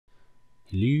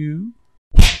Hello?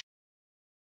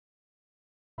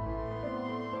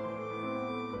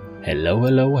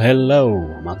 Hello,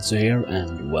 Hamatzu here,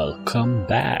 and welcome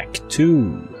back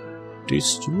to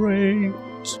Distraint.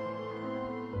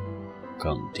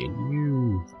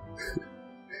 Continue.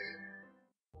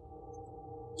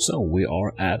 So we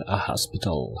are at a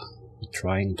hospital,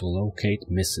 trying to locate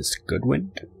Mrs.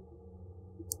 Goodwin,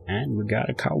 and we got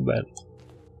a cowbell.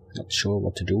 Not sure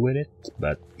what to do with it,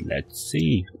 but let's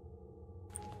see.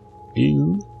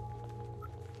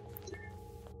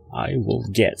 I will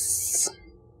guess.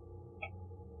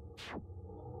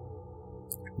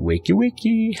 Wakey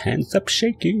wakey, hands up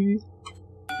shaky.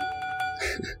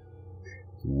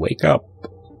 Wake up.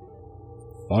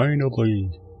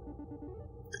 Finally.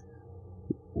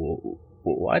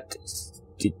 What?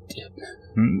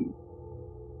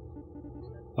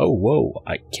 Oh, whoa,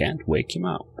 I can't wake him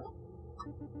up.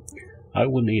 I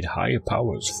will need higher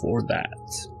powers for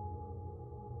that.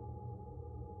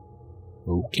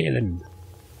 Okay then.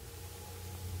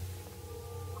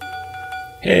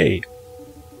 Hey!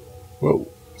 Whoa,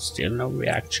 still no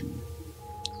reaction.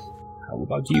 How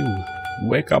about you?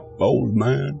 Wake up, old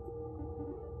man.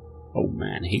 Oh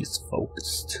man, he's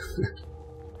focused.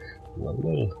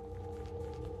 Well.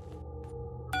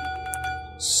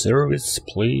 Service,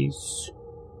 please.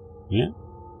 Yeah,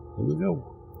 here we go.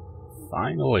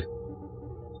 Finally.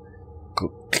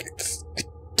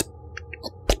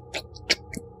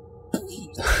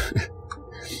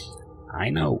 I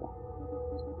know.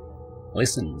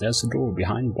 Listen, there's a door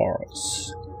behind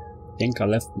bars. Think I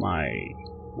left my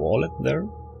wallet there?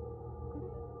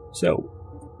 So.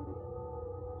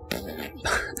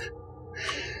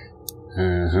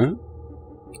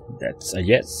 That's a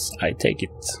yes, I take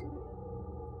it.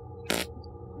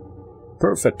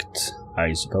 Perfect,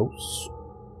 I suppose.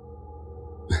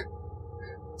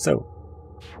 So,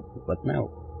 what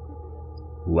now?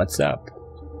 What's up?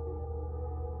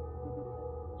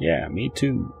 Yeah, me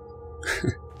too.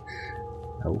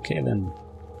 Okay then.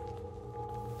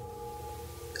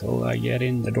 Could I get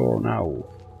in the door now?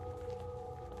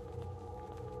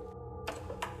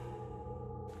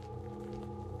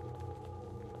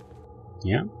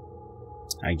 Yeah,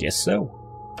 I guess so.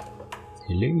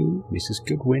 Hello, Mrs.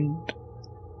 Goodwin.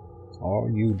 Are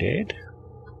you dead?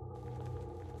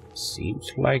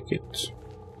 Seems like it.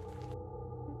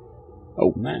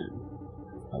 Oh man,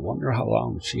 I wonder how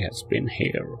long she has been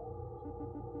here.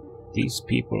 These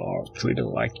people are treated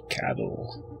like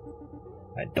cattle.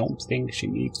 I don't think she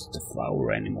needs the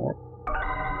flower anymore.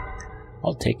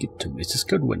 I'll take it to Mrs.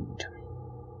 Goodwin.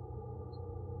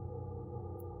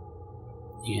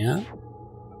 Yeah?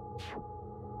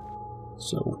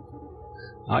 So,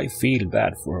 I feel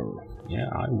bad for her. Yeah,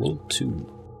 I will too.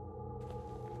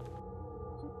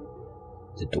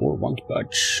 The door won't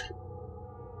budge.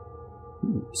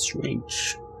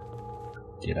 Strange.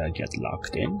 Did I get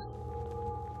locked in?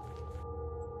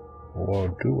 Or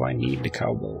do I need the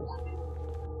cowbell?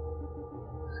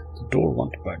 The door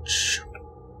won't budge.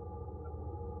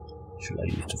 Should I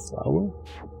use the flower?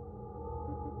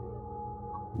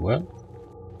 Well,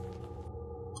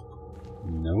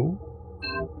 no.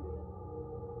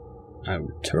 I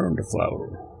return the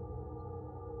flower.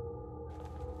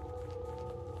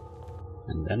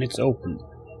 And then it's open.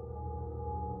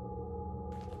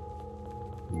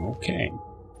 Okay.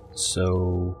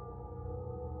 So...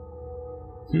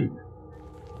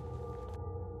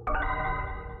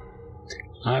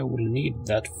 I will need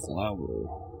that flower.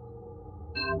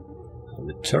 I'll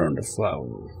return the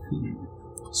flower.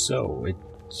 So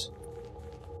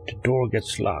the door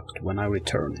gets locked when I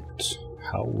return it.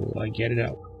 How will I get it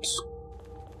out?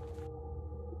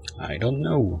 I don't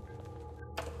know.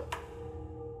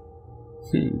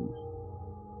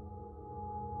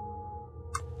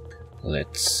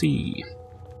 Let's see.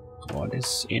 What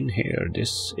is in here?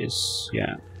 This is...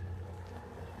 yeah.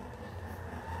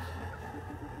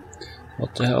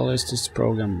 What the hell is this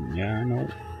program? Yeah, I know.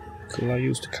 Could I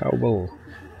use the cowbell?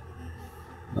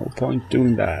 No point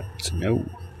doing that. No.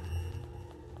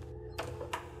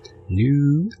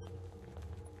 No.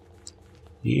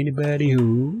 Anybody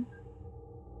who?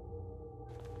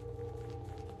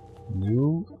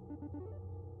 No.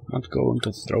 Not going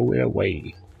to throw it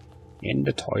away. In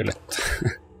the toilet.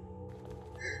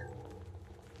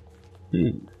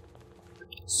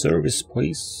 Service,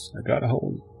 please. I got a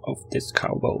hold of this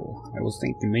cowbell. I was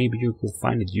thinking maybe you could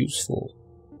find it useful.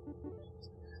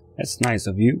 That's nice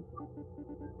of you,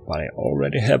 but I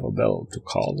already have a bell to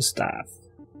call the staff.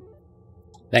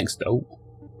 Thanks though.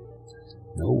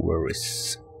 No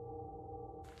worries.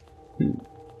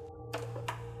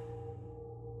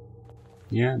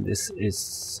 Yeah, this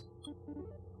is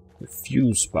The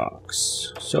fuse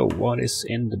box. So what is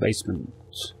in the basement?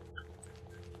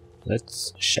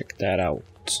 Let's check that out.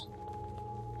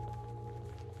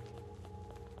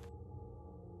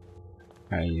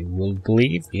 I will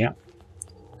believe, yeah.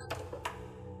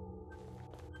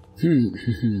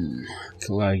 Can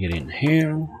I get in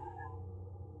here?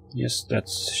 Yes,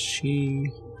 that's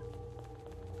she.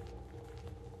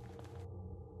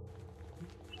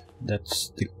 That's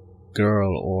the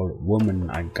girl or woman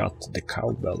I got the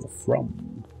cowbell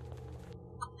from.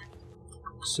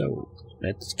 So,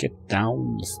 let's get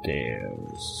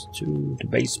downstairs to the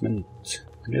basement.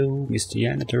 Hello, Mr.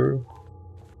 Janitor.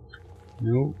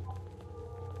 No.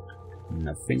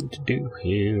 Nothing to do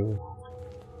here.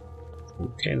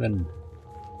 Okay then.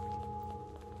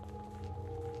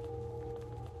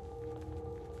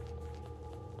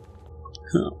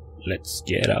 Let's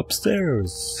get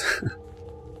upstairs.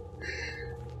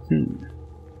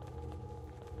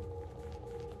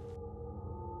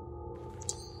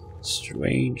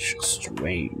 Strange,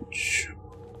 strange.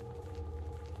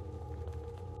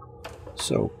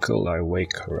 So could I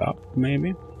wake her up,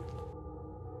 maybe?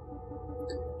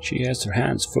 She has her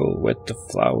hands full with the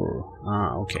flower.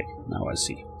 Ah, okay, now I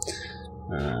see.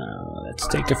 Let's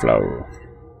take the flower.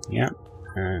 Yeah,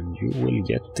 and you will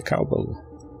get the cowbell.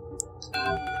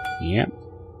 Yeah,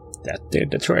 that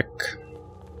did the trick.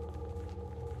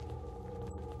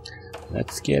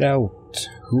 Let's get out.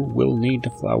 Who will need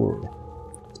the flower?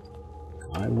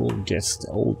 I will guess the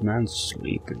old man's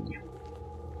sleeping.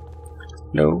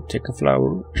 No, take a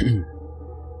flower.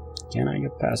 Can I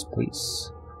get past,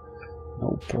 please?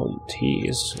 No point, he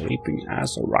is sleeping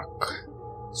as a rock.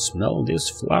 Smell this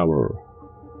flower.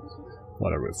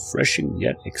 What a refreshing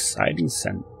yet exciting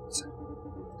scent.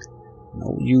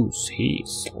 No use, he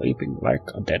is sleeping like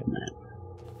a dead man.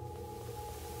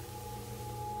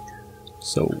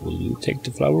 So, will you take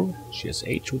the flower? She has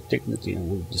aged with dignity and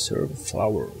will deserve a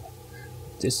flower.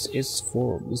 This is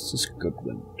for Mrs.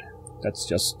 Goodwin. That's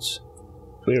just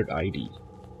weird ID.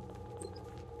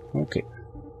 Okay.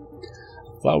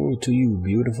 Flower to you,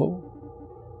 beautiful.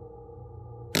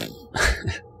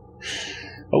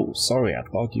 Oh, sorry, I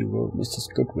thought you were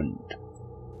Mrs. Goodwin.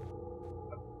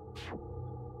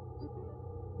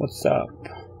 What's up?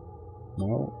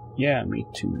 No? Yeah, me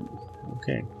too.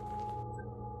 Okay.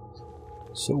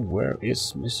 So where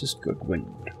is Mrs.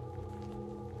 Goodwin?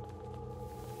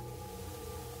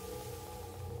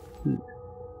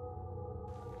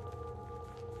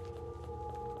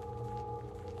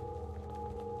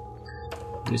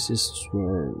 This is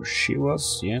where she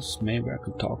was. Yes, maybe I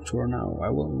could talk to her now. I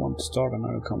will want to start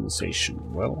another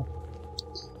conversation. Well,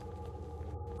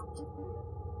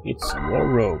 it's a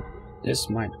wardrobe. This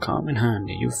might come in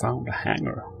handy. You found a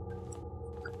hanger.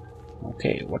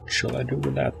 Okay, what shall I do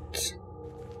with that?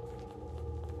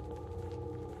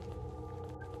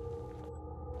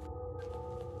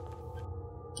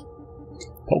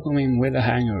 Poke him with a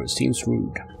hanger seems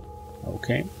rude.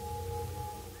 Okay.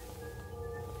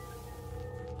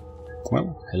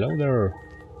 Well, hello there.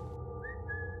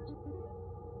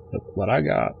 Look what I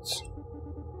got.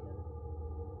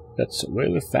 That's a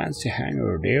really fancy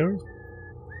hanger there.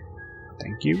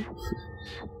 Thank you.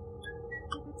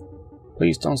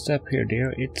 Please don't step here,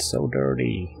 dear. It's so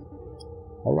dirty.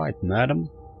 Alright, madam.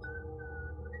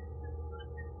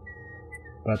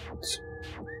 But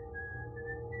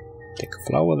take a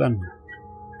flower then.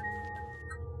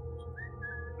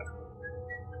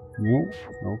 No?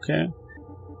 Okay.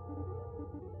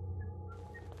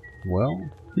 Well,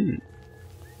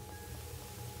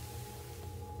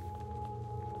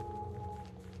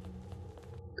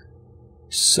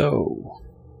 So,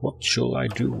 what shall I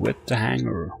do with the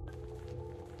hanger?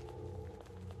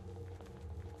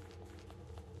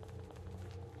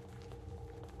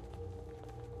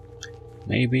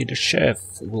 Maybe the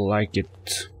chef will like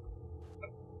it.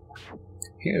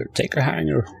 Here, take a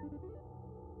hanger.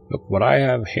 Look what I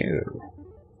have here.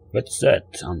 What's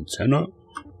that, antenna?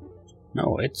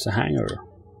 No, it's a hanger.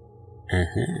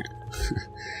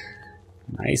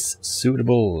 Nice,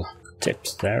 suitable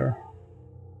tips there.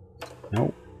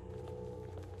 No.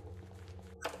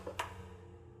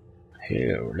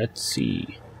 Here, let's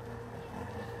see.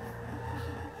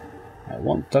 I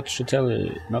won't touch the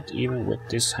telly, not even with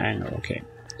this hanger, okay.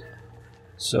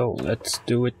 So, let's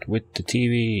do it with the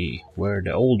TV, where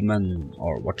the old men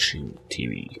are watching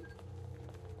TV.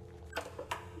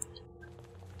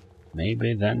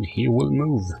 Maybe then he will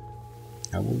move.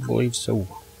 I will believe so.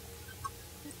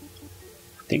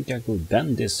 I think I could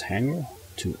bend this hanger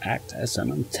to act as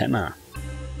an antenna.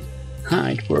 Ha,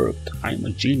 it worked. I'm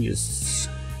a genius.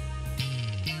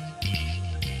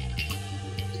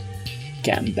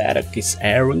 Gambadak is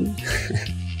airing.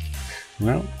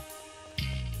 Well,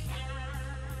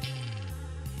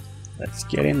 let's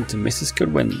get into Mrs.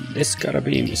 Goodwin. This gotta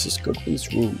be Mrs.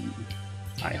 Goodwin's room.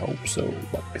 I hope so,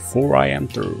 but before I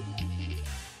enter,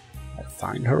 I'll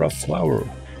find her a flower.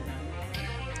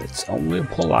 It's only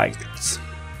polite.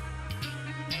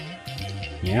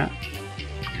 Yeah,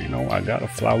 you know, I got a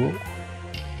flower.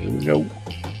 Here we go.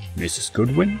 Mrs.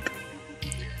 Goodwin,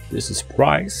 this is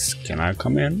Price. Can I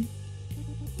come in?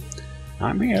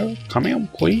 I'm here. Come in,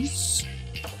 please.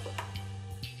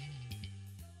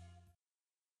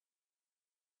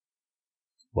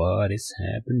 What is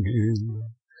happening?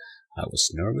 I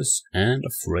was nervous and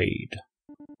afraid.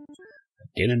 I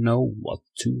didn't know what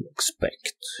to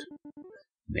expect.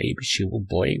 Maybe she will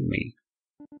blame me.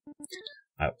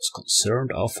 I was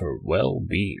concerned of her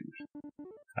well-being.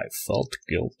 I felt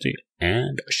guilty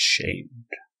and ashamed.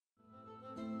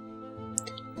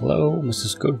 Hello,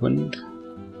 Mrs. Goodwin.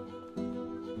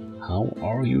 How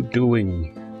are you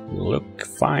doing? You look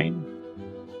fine.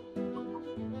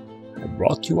 I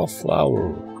brought you a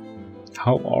flower.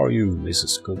 How are you,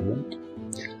 Mrs. Goodwin?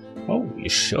 Oh, you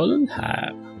shouldn't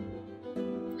have.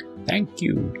 Thank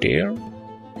you, dear.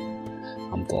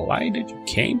 I'm delighted you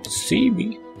came to see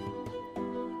me.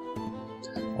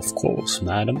 Of course,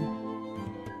 madam.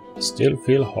 I still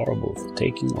feel horrible for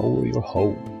taking over your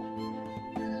home.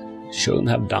 You shouldn't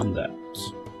have done that.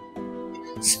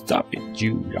 Stop it,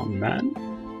 you young man.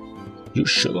 You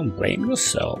shouldn't blame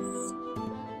yourself.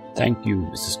 Thank you,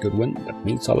 Mrs. Goodwin. That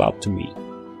means a lot to me.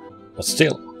 But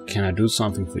still, can I do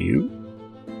something for you?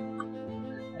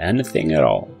 Anything at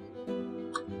all?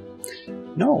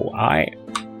 No, I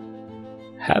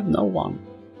have no one.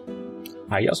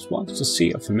 I just wanted to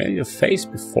see a familiar face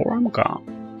before I'm gone.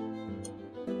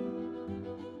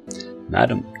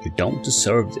 Madam, you don't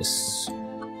deserve this.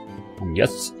 I'm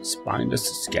just a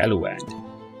spineless scallywag.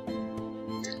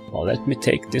 Well, let me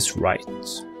take this right.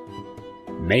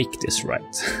 Make this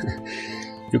right.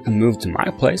 You can move to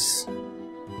my place.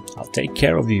 I'll take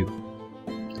care of you.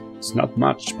 It's not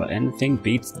much, but anything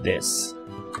beats this.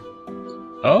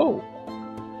 Oh!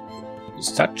 You're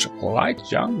such a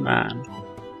polite young man.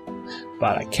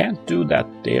 But I can't do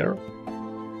that, dear.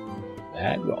 You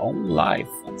have your own life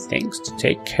and things to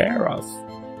take care of.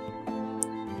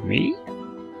 Me?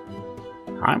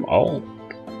 I'm old.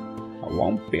 I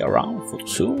won't be around for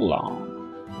too long.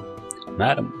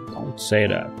 Madam, don't say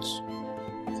that.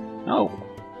 No,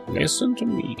 listen to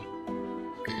me.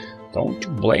 Don't you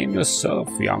blame yourself,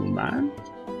 young man.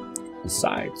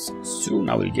 Besides, soon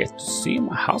I will get to see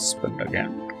my husband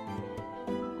again.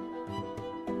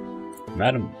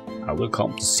 Madam, I will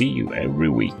come to see you every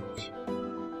week.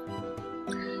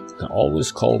 You can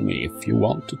always call me if you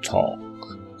want to talk.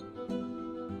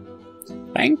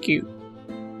 Thank you.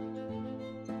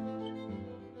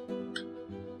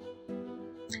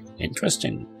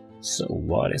 Interesting. So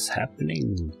what is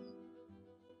happening?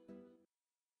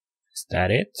 Is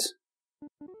that it?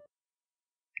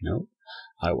 No,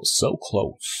 I was so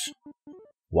close.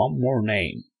 One more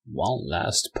name, one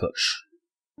last push.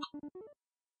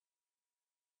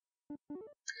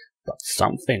 But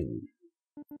something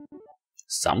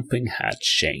had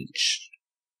changed.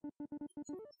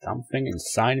 Something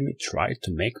inside me tried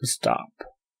to make me stop.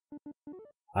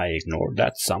 I ignored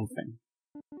that something.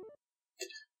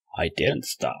 I didn't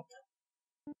stop.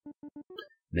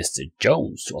 Mr.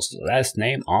 Jones was the last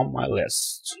name on my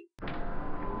list.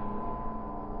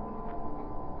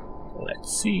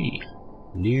 Let's see.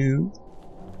 New.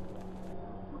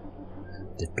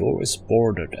 The door is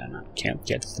boarded and I can't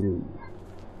get through.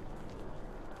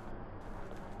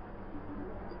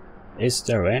 Is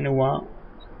there anyone?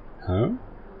 Huh?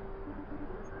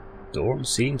 Door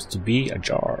seems to be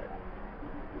ajar.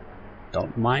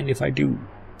 Don't mind if I do.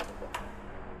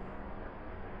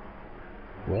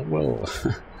 Well.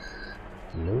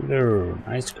 Hello there,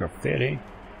 nice graffiti.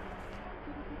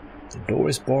 The door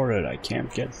is boarded, I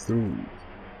can't get through.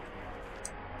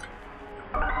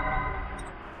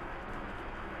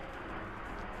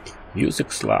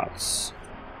 Music slots.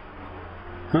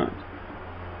 Huh.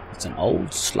 It's an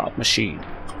old slot machine.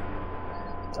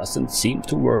 Doesn't seem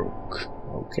to work.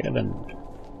 Okay then.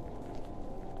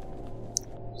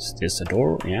 Is this a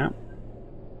door? Yeah.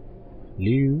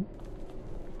 New.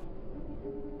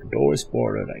 The door is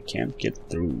boarded, I can't get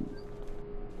through.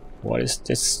 What is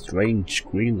this strange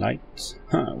green light?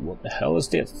 Huh, what the hell is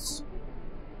this?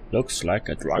 Looks like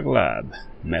a drug lab.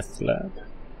 Meth lab.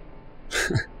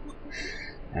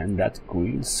 And that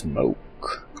green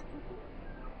smoke.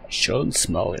 I shouldn't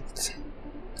smell it.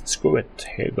 Screw it,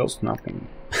 here goes nothing.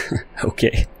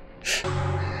 Okay.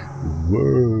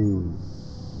 Whoa.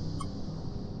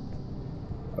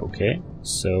 Okay,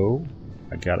 so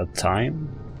I got a time.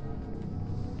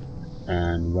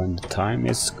 And when the time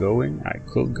is going, I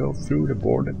could go through the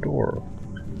boarded door.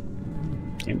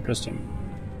 Interesting.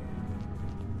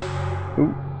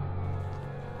 Ooh.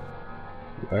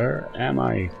 Where am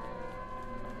I?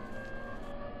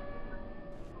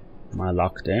 Am I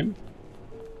locked in?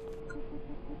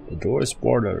 The door is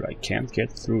boarded. I can't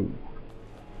get through.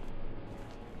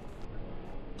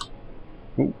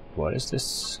 Ooh, what is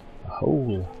this? A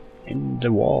hole in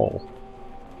the wall.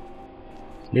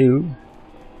 Lou?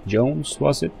 Jones,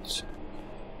 was it?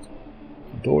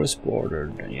 The door is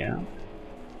boarded, yeah.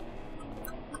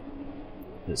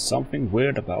 There's something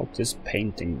weird about this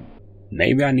painting.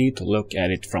 Maybe I need to look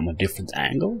at it from a different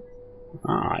angle?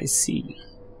 Ah, I see.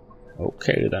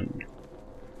 Okay then.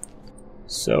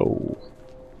 So,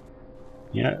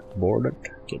 yeah, boarded.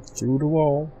 Get through the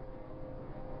wall.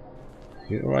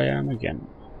 Here I am again.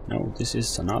 No, this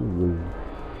is another room.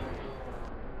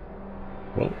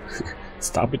 Well,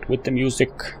 stop it with the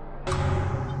music.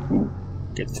 Ooh,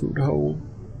 get through the hole.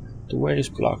 The way is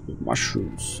blocked with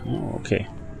mushrooms. Oh, okay.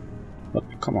 But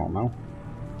come on now.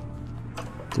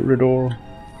 Through the door.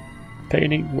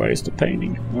 Painting. Where is the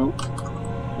painting? No.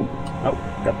 Oh,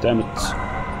 god damn it.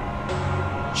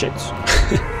 Shit.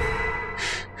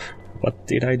 What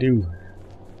did I do?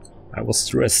 I was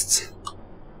stressed.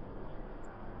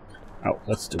 Oh,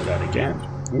 let's do that again.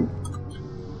 Ooh.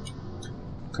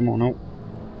 Come on now.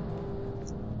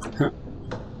 Huh.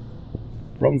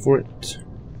 Run for it.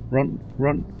 Run,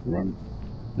 run, run.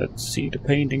 Let's see the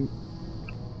painting.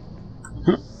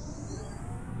 Huh.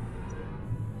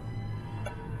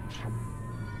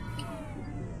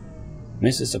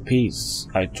 Misses a piece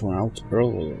I threw out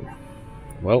earlier.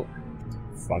 Well,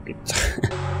 fuck it.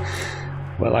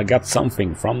 Well, I got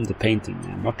something from the painting.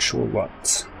 I'm not sure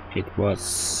what. It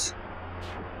was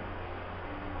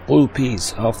blue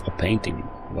piece of a painting.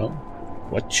 Well,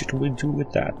 what should we do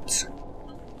with that?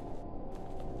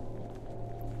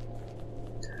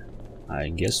 I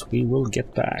guess we will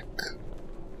get back.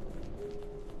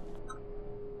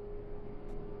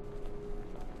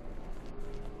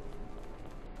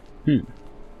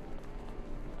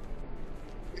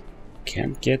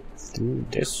 Can't get through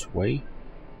this way.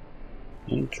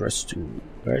 Interesting.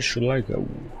 Where should I go?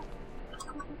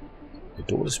 The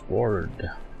door is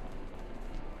boarded.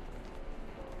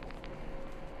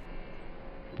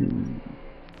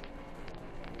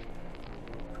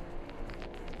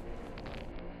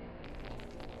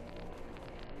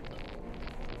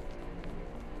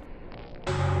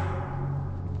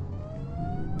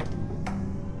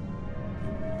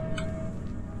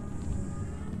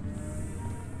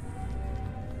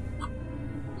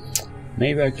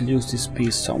 Maybe I could use this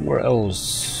piece somewhere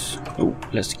else. Oh,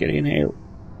 let's get in here.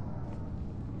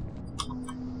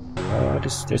 What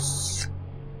is this?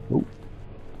 Oh.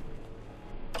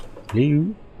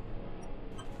 Lou?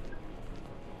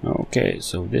 Okay,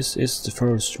 so this is the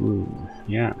first room.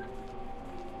 Yeah.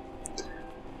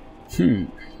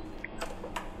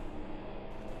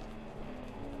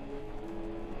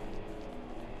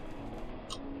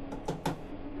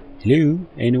 Hello?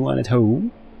 Anyone at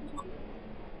home?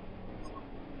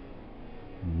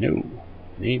 No.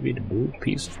 Maybe the blue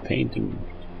piece of painting.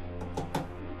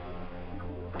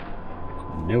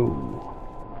 No.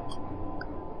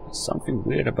 There's something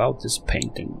weird about this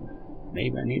painting.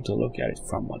 Maybe I need to look at it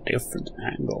from a different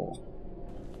angle.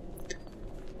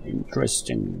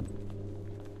 Interesting.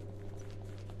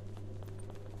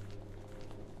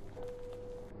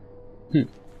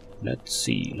 Let's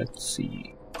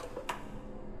see.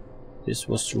 This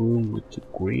was the room with the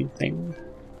green thing.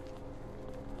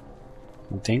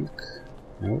 I think.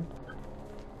 No?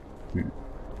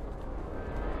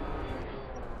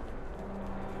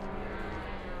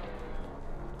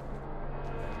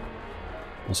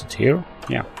 Was it here?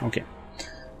 Yeah, okay.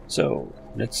 So,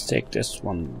 let's take this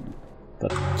one.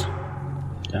 But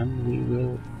then we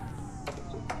will...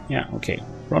 Yeah, okay.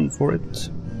 Run for it.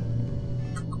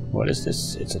 What is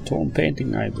this? It's a torn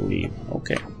painting, I believe.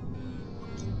 Okay.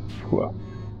 Well,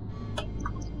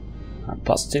 I'm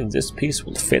positive this piece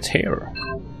will fit here.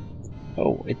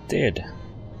 Oh, it did.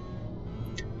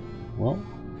 Well,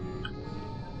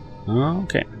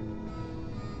 okay.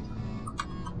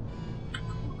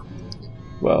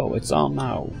 Well, it's on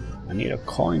now. I need a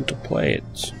coin to play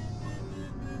it.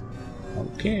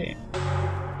 Okay.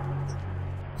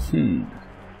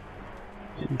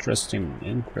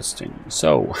 Interesting.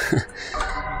 So,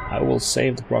 I will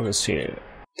save the progress here.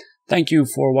 Thank you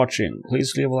for watching.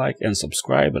 Please leave a like and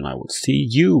subscribe, and I will see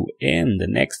you in the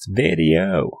next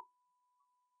video.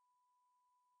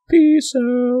 Peace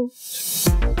out.